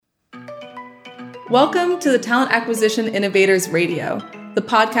Welcome to the Talent Acquisition Innovators Radio, the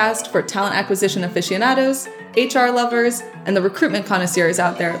podcast for talent acquisition aficionados, HR lovers, and the recruitment connoisseurs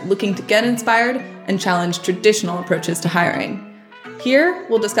out there looking to get inspired and challenge traditional approaches to hiring. Here,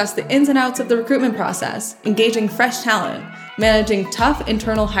 we'll discuss the ins and outs of the recruitment process, engaging fresh talent, managing tough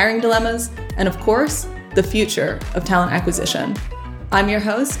internal hiring dilemmas, and of course, the future of talent acquisition. I'm your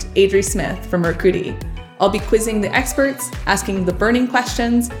host, Adri Smith from Recruitee. I'll be quizzing the experts, asking the burning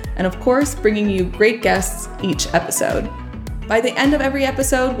questions, and of course, bringing you great guests each episode. By the end of every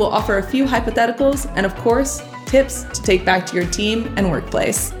episode, we'll offer a few hypotheticals and of course, tips to take back to your team and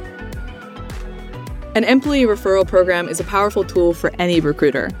workplace. An employee referral program is a powerful tool for any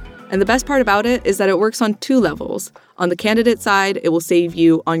recruiter. And the best part about it is that it works on two levels. On the candidate side, it will save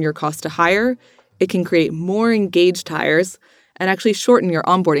you on your cost to hire. It can create more engaged hires and actually shorten your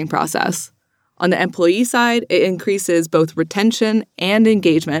onboarding process. On the employee side, it increases both retention and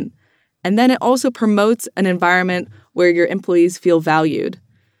engagement. And then it also promotes an environment where your employees feel valued.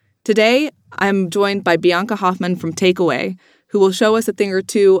 Today, I'm joined by Bianca Hoffman from Takeaway, who will show us a thing or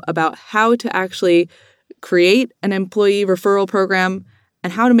two about how to actually create an employee referral program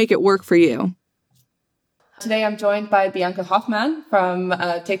and how to make it work for you. Today, I'm joined by Bianca Hoffman from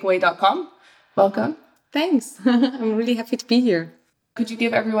Takeaway.com. Welcome. Thanks. I'm really happy to be here. Could you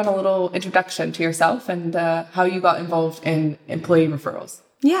give everyone a little introduction to yourself and how you got involved in employee referrals?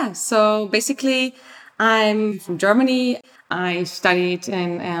 Yeah, so basically, I'm from Germany. I studied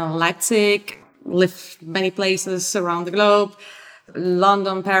in Leipzig, lived many places around the globe,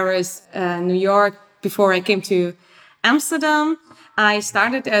 London, Paris, New York, before I came to Amsterdam. I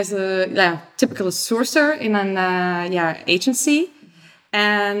started as a typical sourcer in an agency.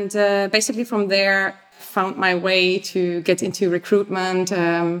 And basically from there, found my way to get into recruitment.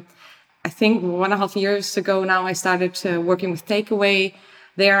 I think 1.5 years ago now, I started working with Takeaway.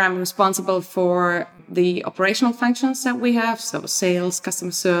 There, I'm responsible for the operational functions that we have. So sales,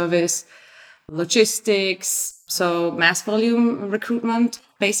 customer service, logistics, so mass volume recruitment,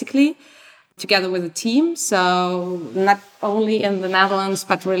 basically, together with a team. So not only in the Netherlands,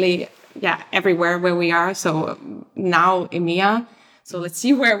 but really, everywhere where we are. So now EMEA. So let's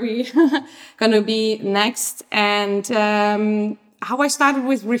see where we're going to be next. And how I started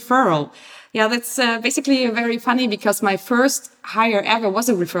with referral. Yeah, that's basically very funny because my first hire ever was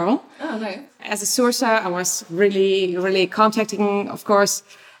a referral. Oh, okay. As a sourcer, I was really contacting, of course,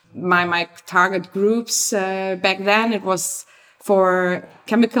 my target groups. Back then, it was for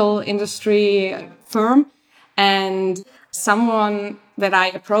chemical industry firm. And someone that I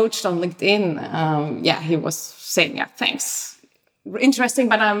approached on LinkedIn, he was saying, thanks. Interesting,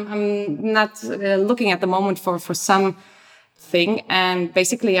 but I'm not looking at the moment for something. And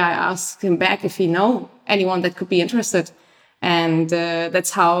basically, I asked him back if he know anyone that could be interested. And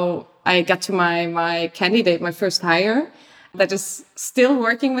that's how I got to my candidate, my first hire, that is still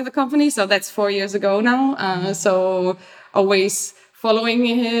working with the company. So that's 4 years ago now. So always following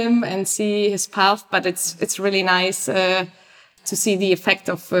him and see his path. But it's really nice to see the effect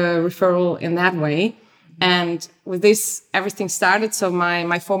of referral in that way. And with this, everything started. So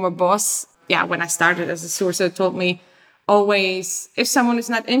my former boss, when I started as a sourcer, told me always, if someone is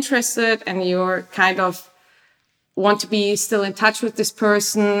not interested and you're kind of want to be still in touch with this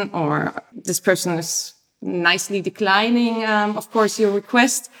person, or this person is nicely declining, of course, your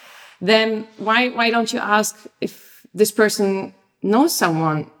request, then why don't you ask if this person knows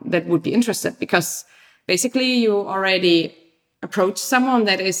someone that would be interested? Because basically you already approach someone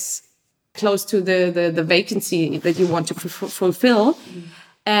that is close to the vacancy that you want to fulfill.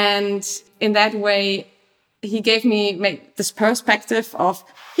 And in that way, he gave me this perspective of,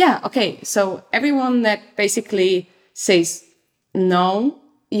 so everyone that basically says no,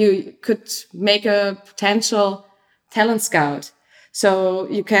 you could make a potential talent scout. So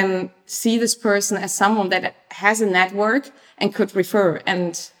you can see this person as someone that has a network and could refer.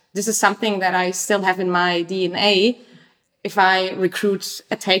 And this is something that I still have in my DNA if I recruit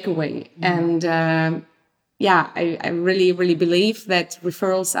a Takeaway. And I really believe that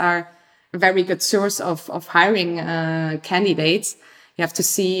referrals are a very good source of hiring candidates. You have to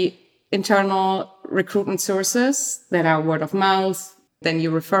see internal recruitment sources that are word of mouth, then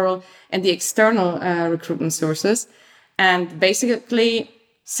your referral, and the external recruitment sources. And basically,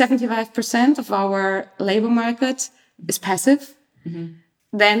 75% of our labor market is passive. Mm-hmm.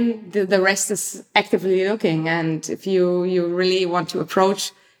 Then the rest is actively looking. And if you really want to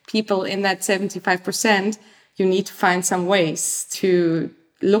approach people in that 75%, you need to find some ways to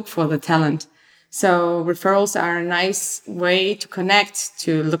look for the talent. So referrals are a nice way to connect,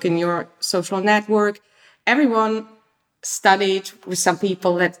 to look in your social network. Everyone studied with some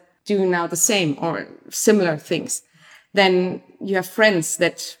people that do now the same or similar things. Then you have friends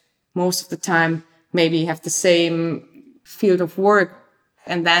that most of the time maybe have the same field of work.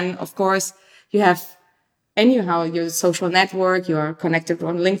 And then, of course, you have anyhow your social network. You are connected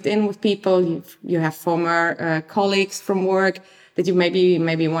on LinkedIn with people. You have former colleagues from work that you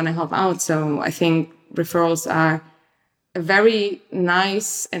maybe want to help out. So I think referrals are a very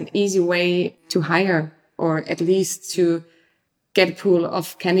nice and easy way to hire, or at least to get a pool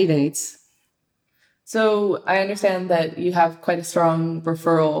of candidates. So I understand that you have quite a strong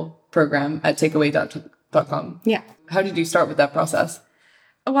referral program at takeaway.com. Yeah. How did you start with that process?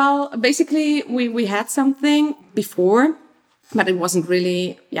 Well, basically, we had something before, but it wasn't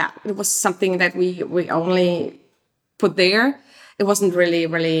really, it was something that we only put there. It wasn't really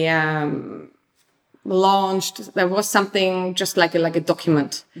launched. There was something just like a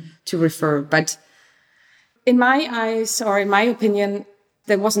document to refer. But in my eyes, or in my opinion,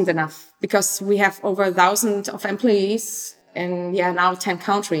 there wasn't enough, because we have over 1,000 of employees in now 10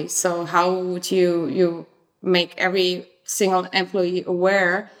 countries. So how would you make every single employee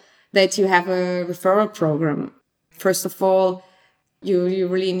aware that you have a referral program? First of all, you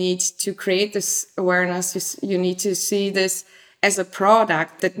really need to create this awareness. You need to see this as a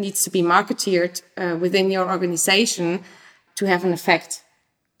product that needs to be marketed within your organization to have an effect.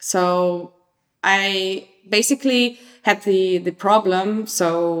 So I basically had the problem.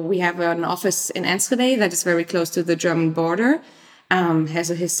 So we have an office in Enschede that is very close to the German border. Has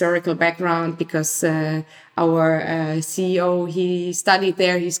a historical background because our CEO, he studied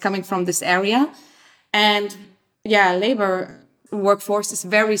there. He's coming from this area. And labor workforce is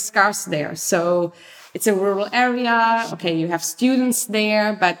very scarce there. So it's a rural area. Okay, you have students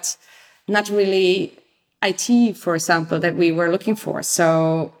there, but not really IT, for example, that we were looking for.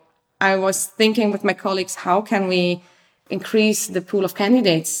 So I was thinking with my colleagues, how can we increase the pool of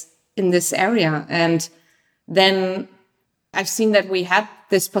candidates in this area? And then I've seen that we had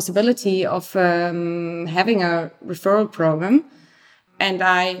this possibility of having a referral program. And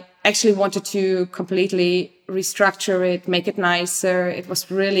I actually wanted to completely restructure it, make it nicer. It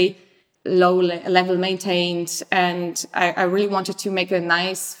was really low level maintained. And I really wanted to make a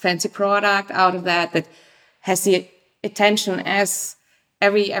nice, fancy product out of that has the attention as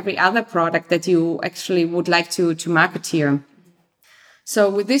every other product that you actually would like to market here. So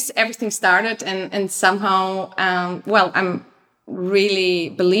with this, everything started, and somehow, I'm really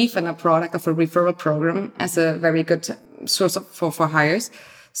believe in a product of a referral program as a very good source for hires.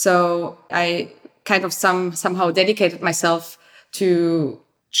 So I kind of somehow dedicated myself to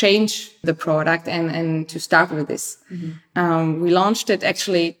change the product and to start with this. Mm-hmm. We launched it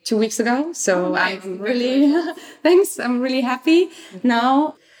actually 2 weeks ago. So nice. I'm really, thanks. I'm really happy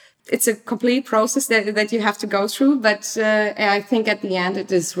now. It's a complete process that you have to go through, but I think at the end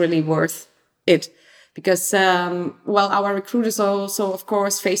it is really worth it, because our recruiters are also, of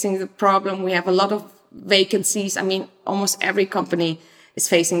course, facing the problem. We have a lot of vacancies. I mean, almost every company is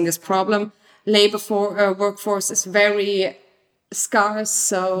facing this problem. Labor workforce is very scarce.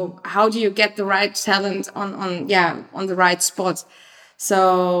 So how do you get the right talent on the right spot?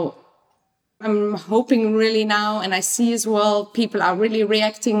 So I'm hoping really now, and I see as well, people are really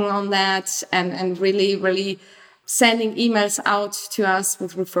reacting on that and really, really sending emails out to us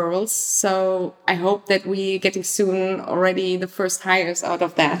with referrals. So I hope that we're getting soon already the first hires out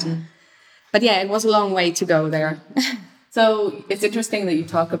of that. Mm-hmm. But it was a long way to go there. So it's interesting that you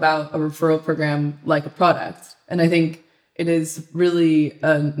talk about a referral program like a product. And I think it is really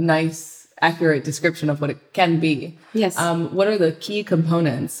a nice, accurate description of what it can be. Yes. What are the key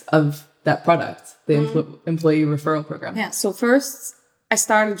components of that product, the employee referral program? Yeah. So first, I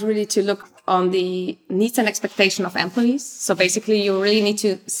started really to look on the needs and expectation of employees. So basically, you really need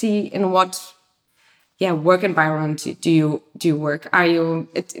to see in what work environment do you work? Are you?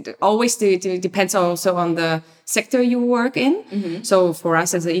 It always depends also on the sector you work in. Mm-hmm. So for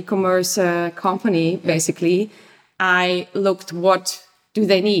us as an e-commerce company, basically, I looked what do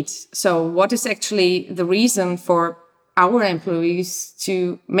they need. So what is actually the reason for our employees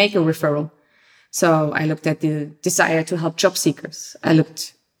to make a referral? So I looked at the desire to help job seekers. I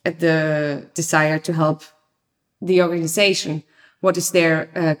looked at the desire to help the organization. What is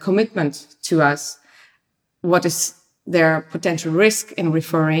their commitment to us? What is their potential risk in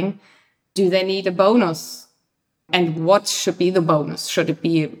referring? Do they need a bonus? And what should be the bonus? Should it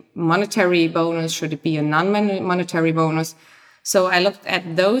be a monetary bonus? Should it be a non-monetary bonus? So I looked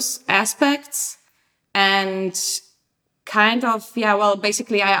at those aspects and kind of,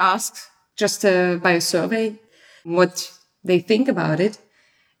 basically I asked just by a survey what they think about it.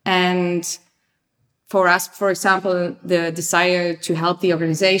 And for us, for example, the desire to help the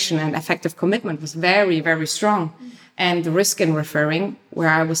organization and effective commitment was very, very strong. And the risk in referring, where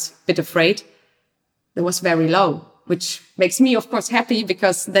I was a bit afraid, it was very low, which makes me, of course, happy,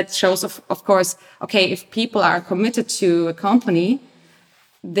 because that shows, of course, okay, if people are committed to a company,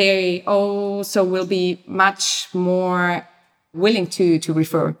 they also will be much more willing to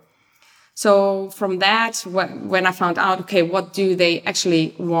refer. So from that, when I found out, okay, what do they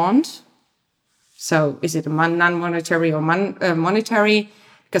actually want? So is it non-monetary or monetary?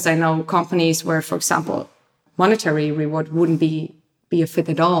 Because I know companies where, for example, monetary reward wouldn't be a fit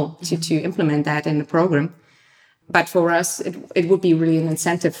at all to implement that in the program. But for us, it would be really an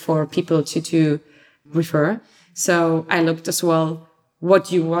incentive for people to refer. So I looked as well, what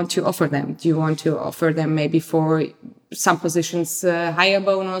do you want to offer them? Do you want to offer them maybe for some positions higher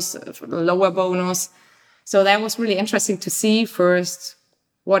bonus, lower bonus? So that was really interesting to see first,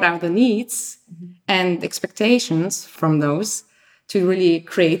 what are the needs and expectations from those to really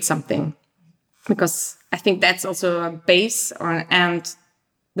create something. Because I think that's also a base and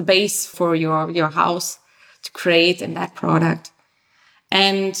the base for your house to create in that product.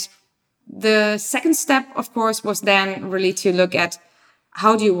 And the second step, of course, was then really to look at,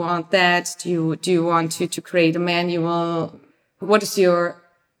 how do you want that? Do you want to create a manual? What is your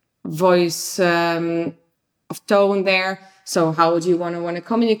voice of tone there? So how do you want to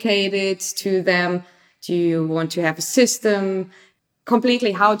communicate it to them? Do you want to have a system?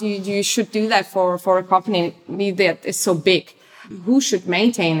 Completely, how do you should do that for a company that is so big? Who should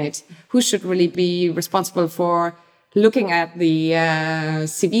maintain it? Who should really be responsible for looking at the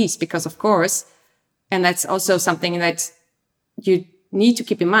CVs? Because, of course, and that's also something that you need to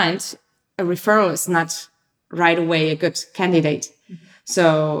keep in mind, a referral is not right away a good candidate.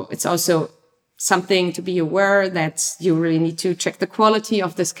 So it's also something to be aware that you really need to check the quality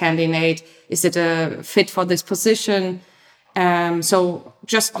of this candidate. Is it a fit for this position? So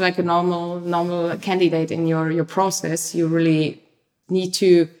just like a normal candidate in your process, you really need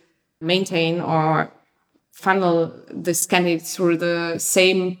to maintain or funnel this candidate through the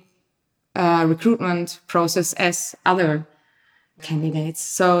same recruitment process as other candidates.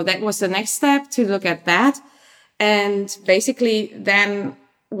 So that was the next step, to look at that. And basically then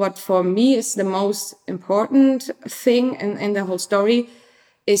what for me is the most important thing in the whole story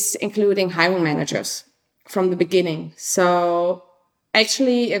is including hiring managers from the beginning. So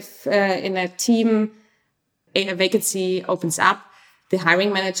actually, if in a team a vacancy opens up, the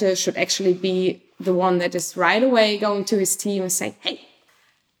hiring manager should actually be the one that is right away going to his team and say, hey,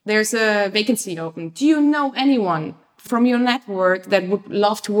 there's a vacancy open. Do you know anyone from your network that would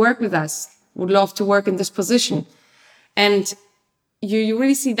love to work with us, would love to work in this position? And you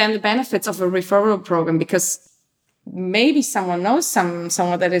really see then the benefits of a referral program, because maybe someone knows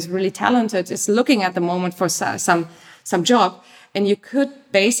someone that is really talented, is looking at the moment for some job, and you could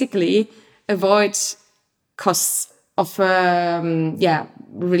basically avoid costs of really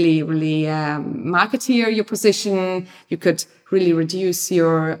marketeer your position. You could really reduce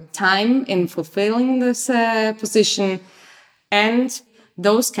your time in fulfilling this position. And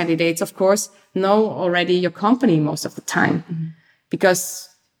those candidates, of course, know already your company most of the time, because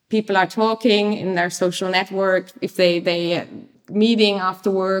people are talking in their social network. If they meeting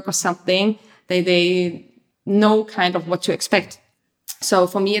after work or something, they know kind of what to expect. So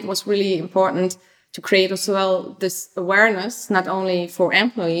for me, it was really important to create as well this awareness, not only for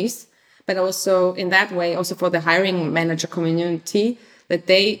employees, but also in that way, also for the hiring manager community, that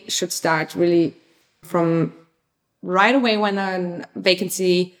they should start really from right away when a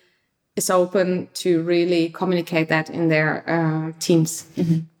vacancy is open to really communicate that in their teams.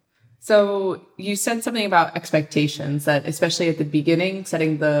 Mm-hmm. So you said something about expectations, that especially at the beginning,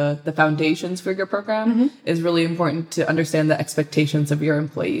 setting the foundations for your program is really important to understand the expectations of your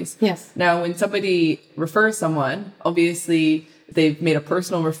employees. Yes. Now, when somebody refers someone, obviously they've made a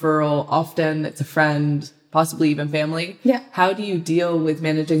personal referral. Often it's a friend, possibly even family. Yeah. How do you deal with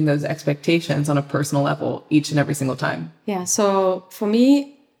managing those expectations on a personal level each and every single time? Yeah. So for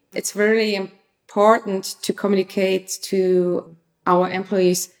me, it's really important to communicate to our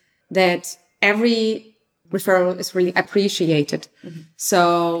employees that every referral is really appreciated.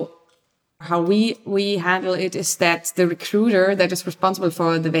 So how we handle it is that the recruiter that is responsible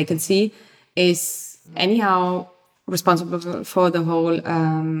for the vacancy is anyhow responsible for the whole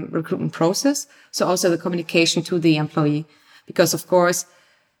recruitment process. So also the communication to the employee, because of course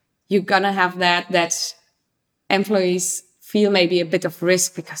you're gonna have that employees feel maybe a bit of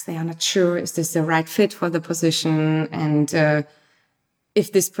risk because they are not sure, is this the right fit for the position? And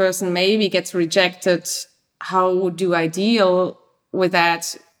if this person maybe gets rejected, how do I deal with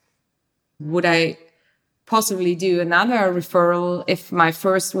that? Would I possibly do another referral if my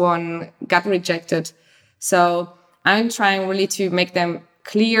first one got rejected. So I'm trying really to make them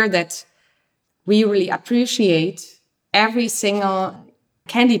clear that we really appreciate every single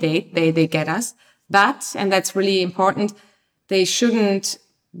candidate they get us. But, and that's really important, they shouldn't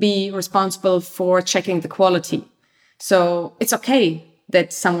be responsible for checking the quality. So it's okay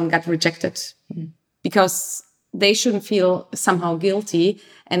that someone got rejected because they shouldn't feel somehow guilty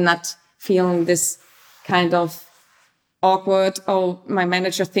and not feeling this kind of awkward, oh, my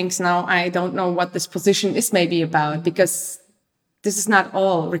manager thinks now I don't know what this position is maybe about, because this is not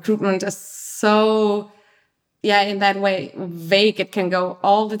all. Recruitment is so, in that way, vague. It can go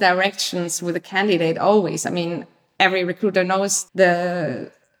all the directions with a candidate always. I mean, every recruiter knows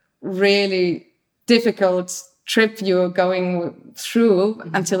the really difficult trip you're going through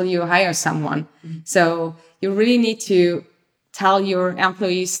until you hire someone. So you really need to tell your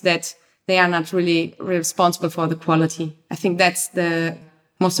employees that they are not really responsible for the quality. I think that's the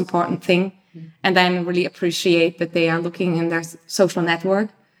most important thing. And then really appreciate that they are looking in their social network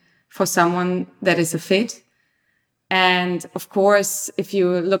for someone that is a fit. And of course, if you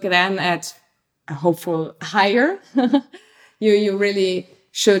look then at a hopeful hire, you really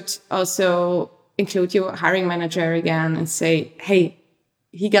should also include your hiring manager again and say, hey,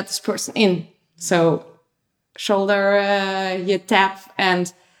 he got this person in. So shoulder your tap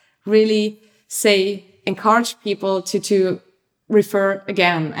and really encourage people to refer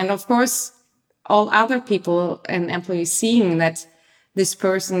again. And of course, all other people and employees seeing that this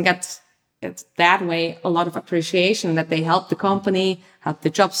person got that way a lot of appreciation, that they helped the company, helped the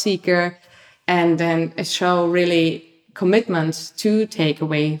job seeker, and then show really commitment to take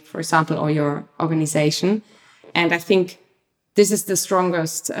away, for example, or your organization. And I think this is the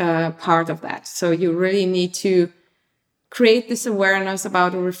strongest part of that. So you really need to create this awareness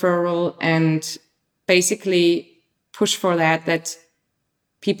about a referral and basically push for that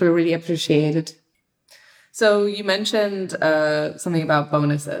people really appreciate it. So you mentioned something about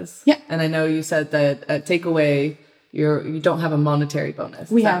bonuses. Yeah. And I know you said that at Takeaway, you don't have a monetary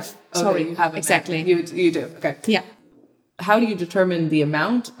bonus. We have. Okay, Sorry. you have it. Exactly. You do. Okay. Yeah. How do you determine the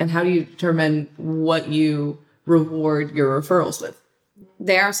amount and how do you determine what you reward your referrals with?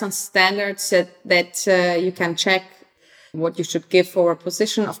 There are some standards that you can check what you should give for a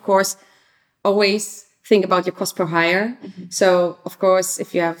position. Of course, always think about your cost per hire. Mm-hmm. So, of course,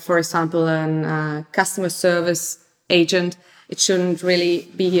 if you have, for example, a customer service agent, it shouldn't really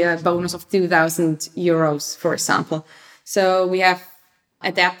be a bonus of 2,000 euros, for example. So we have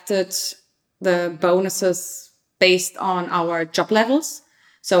adapted the bonuses based on our job levels.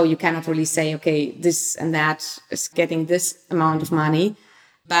 So you cannot really say, okay, this and that is getting this amount of money.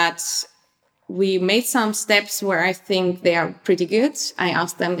 But we made some steps where I think they are pretty good. I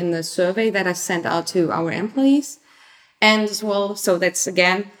asked them in the survey that I sent out to our employees. And as well, so that's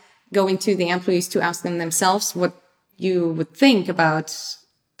again, going to the employees to ask them themselves what you would think about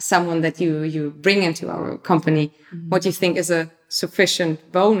someone that you bring into our company. Mm-hmm. What you think is a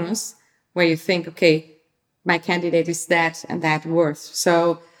sufficient bonus where you think, okay, my candidate is that and that worth.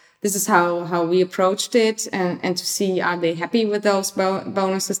 So this is how we approached it and to see, are they happy with those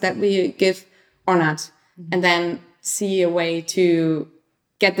bonuses that we give or not? Mm-hmm. And then see a way to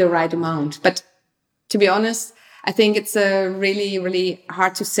get the right amount. But to be honest, I think it's really, really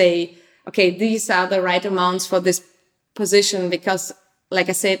hard to say, okay, these are the right amounts for this position, because like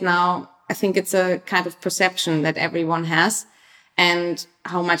I said now, I think it's a kind of perception that everyone has and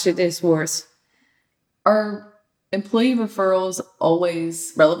how much it is worth. Are employee referrals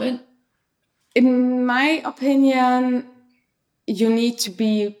always relevant? In my opinion, you need to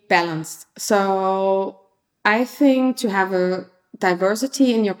be balanced. So I think to have a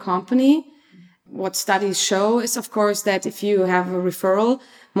diversity in your company, what studies show is, of course, that if you have a referral,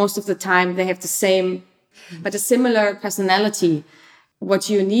 most of the time they have the same, but a similar personality. What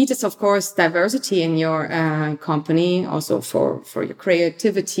you need is, of course, diversity in your company, also for your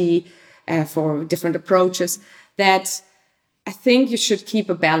creativity, for different approaches, that I think you should keep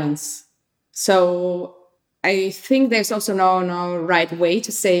a balance. So I think there's also no right way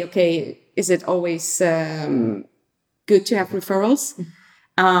to say, okay, is it always good to have referrals?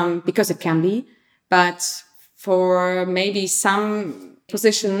 Because it can be. But for maybe some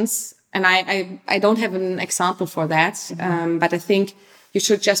positions, and I don't have an example for that, but I think you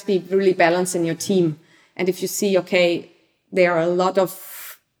should just be really balanced in your team. And if you see, okay, there are a lot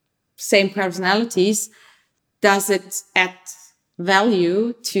of same personalities, does it add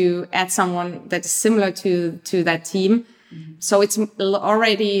value to add someone that is similar to that team? Mm-hmm. So it's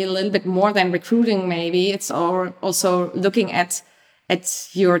already a little bit more than recruiting, maybe. It's also looking at at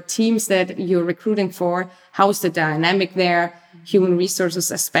your teams that you're recruiting for. How's the dynamic there? Human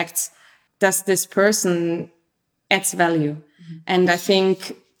resources aspects. Does this person adds value? And I think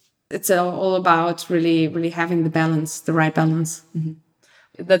it's all about really having the balance, the right balance.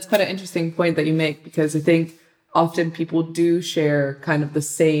 That's quite an interesting point that you make, because I think often people do share kind of the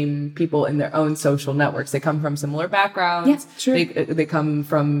same people in their own social networks. They come from similar backgrounds. Yeah, true. They come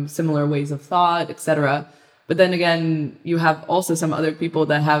from similar ways of thought, etc. But then again, you have also some other people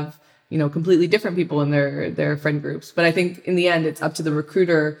that have, completely different people in their friend groups. But I think in the end, it's up to the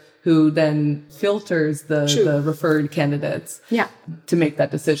recruiter who then filters the referred candidates to make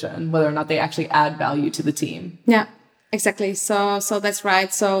that decision, whether or not they actually add value to the team. Yeah, exactly. So that's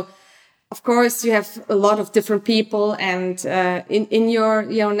right. So of course you have a lot of different people and in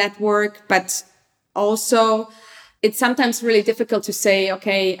your network, but also it's sometimes really difficult to say,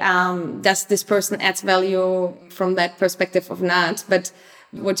 okay, does this person add value from that perspective or not? But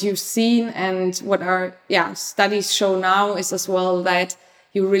what you've seen and what our studies show now is as well that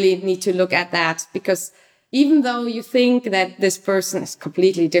you really need to look at that, because even though you think that this person is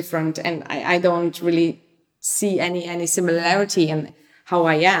completely different and I don't really see any similarity in how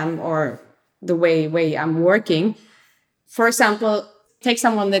I am or the way I'm working. For example, take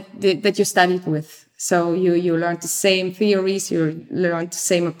someone that you studied with. So you learned the same theories, you learned the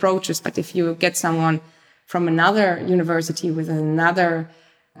same approaches, but if you get someone from another university with another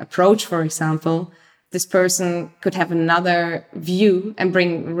approach, for example, this person could have another view and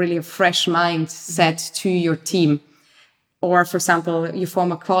bring really a fresh mindset to your team. Or, for example, you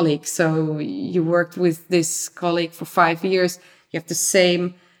form a colleague. So you worked with this colleague for 5 years. You have the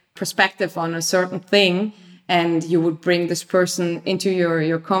same perspective on a certain thing, and you would bring this person into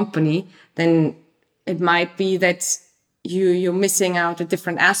your company. Then it might be that you're missing out a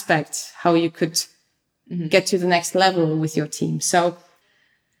different aspect, how you could get to the next level with your team. So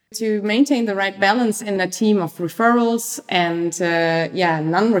to maintain the right balance in a team of referrals and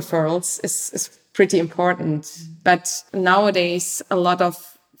non-referrals is pretty important. But nowadays, a lot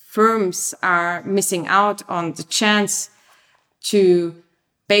of firms are missing out on the chance to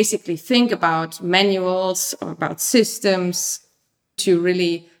basically think about manuals or about systems to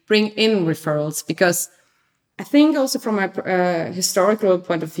really bring in referrals. Because I think also from a historical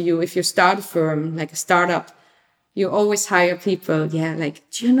point of view, if you start a firm, like a startup, you always hire people. Yeah, like,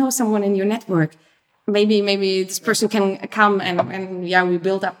 do you know someone in your network? Maybe this person can come and we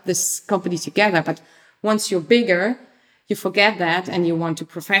build up this company together. But once you're bigger, you forget that and you want to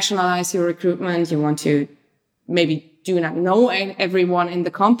professionalize your recruitment. You want to maybe do not know everyone in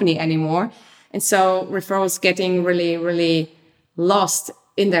the company anymore. And so referrals getting really, really lost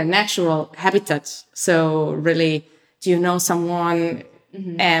in their natural habitat. So really, do you know someone?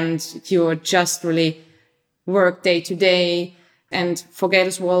 And you're just really work day to day and forget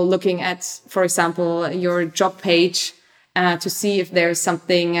as well looking at, for example, your job page to see if there's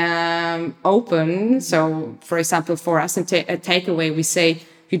something open. So, for example, for us in a takeaway, we say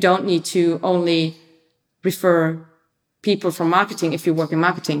you don't need to only refer people from marketing if you work in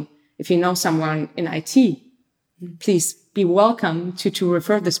marketing. If you know someone in IT, please be welcome to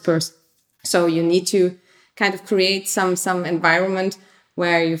refer this person. So you need to kind of create some environment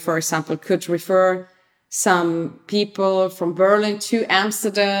where you, for example, could refer some people from Berlin to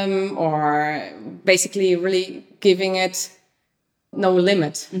Amsterdam, or basically really giving it no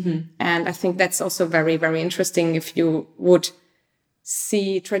limit. And I think that's also very, very interesting if you would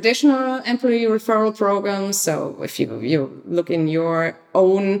see traditional employee referral programs. So if you look in your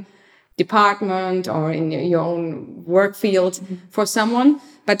own department or in your own work field for someone.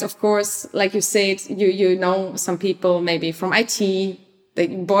 But of course, like you said, you know some people maybe from IT, the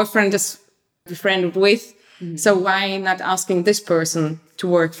boyfriend is befriended with. So why not asking this person to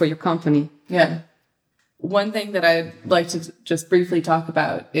work for your company? Yeah. One thing that I'd like to just briefly talk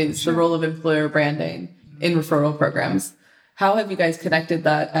about is the role of employer branding in referral programs. How have you guys connected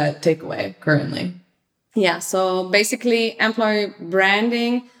that at Takeaway currently? Yeah, so basically employer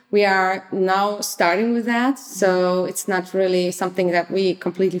branding, we are now starting with that. So it's not really something that we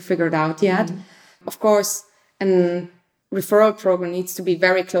completely figured out yet. Of course, and referral program needs to be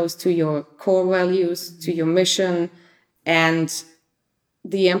very close to your core values, to your mission, and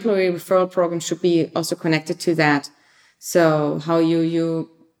the employee referral program should be also connected to that. So how you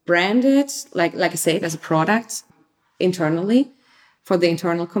brand it, like I said, as a product internally for the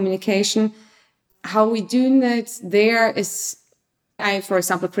internal communication. How we do it there is, I, for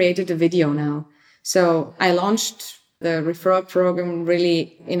example, created a video now. So I launched the referral program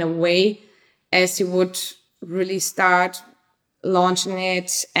really in a way as you would really start launching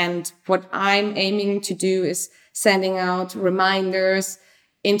it. And what I'm aiming to do is sending out reminders,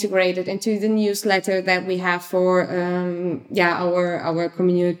 integrated into the newsletter that we have for our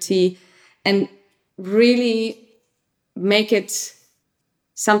community, and really make it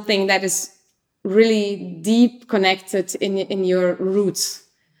something that is really deep connected in your roots.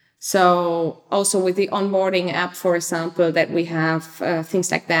 So also with the onboarding app, for example, that we have,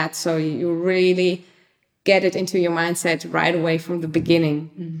 things like that. So you really get it into your mindset right away from the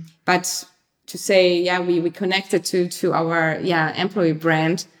beginning. Mm-hmm. But to say, we connected to our employee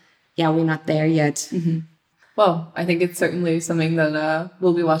brand, we're not there yet. Mm-hmm. Well, I think it's certainly something that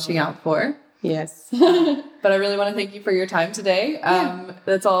we'll be watching out for. Yes. But I really want to thank you for your time today.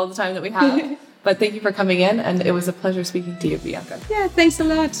 That's all the time that we have. But thank you for coming in, and it was a pleasure speaking to you, Bianca. Yeah, thanks a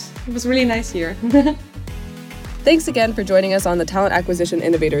lot. It was really nice here. Thanks again for joining us on the Talent Acquisition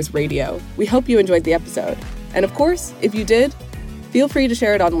Innovators Radio. We hope you enjoyed the episode. And of course, if you did, feel free to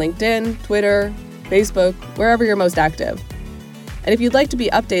share it on LinkedIn, Twitter, Facebook, wherever you're most active. And if you'd like to be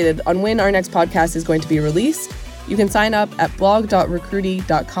updated on when our next podcast is going to be released, you can sign up at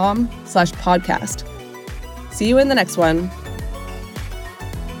blog.recruity.com/podcast. See you in the next one.